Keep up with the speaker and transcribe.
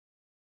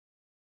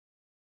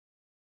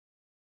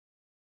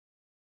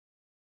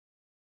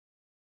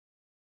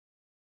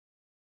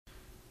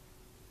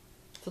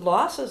The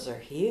losses are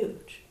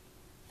huge.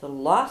 The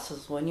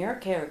losses when you're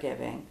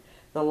caregiving,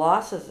 the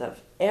losses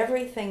of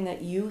everything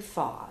that you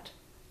thought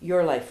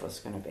your life was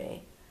going to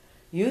be.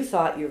 You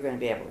thought you were going to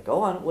be able to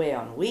go away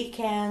on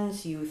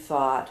weekends. You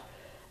thought,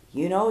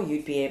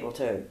 you'd be able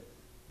to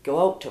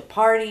go out to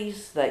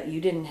parties, that you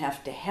didn't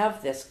have to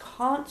have this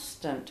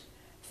constant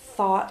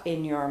thought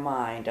in your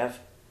mind of,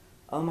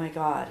 oh my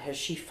God, has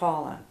she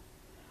fallen?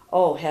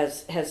 Oh,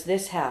 has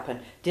this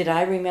happened? Did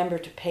I remember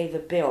to pay the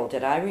bill?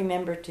 Did I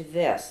remember to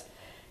this?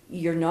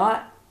 You're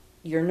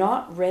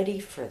not ready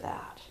for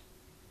that.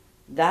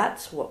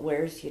 That's what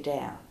wears you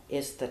down,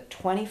 is the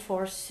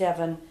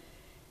 24/7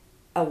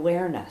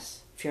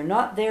 awareness. If you're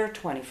not there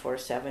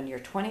 24/7, you're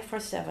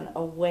 24/7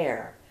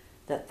 aware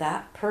that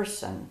that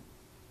person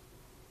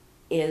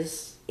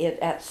is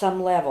at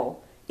some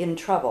level in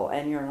trouble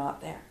and you're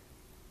not there.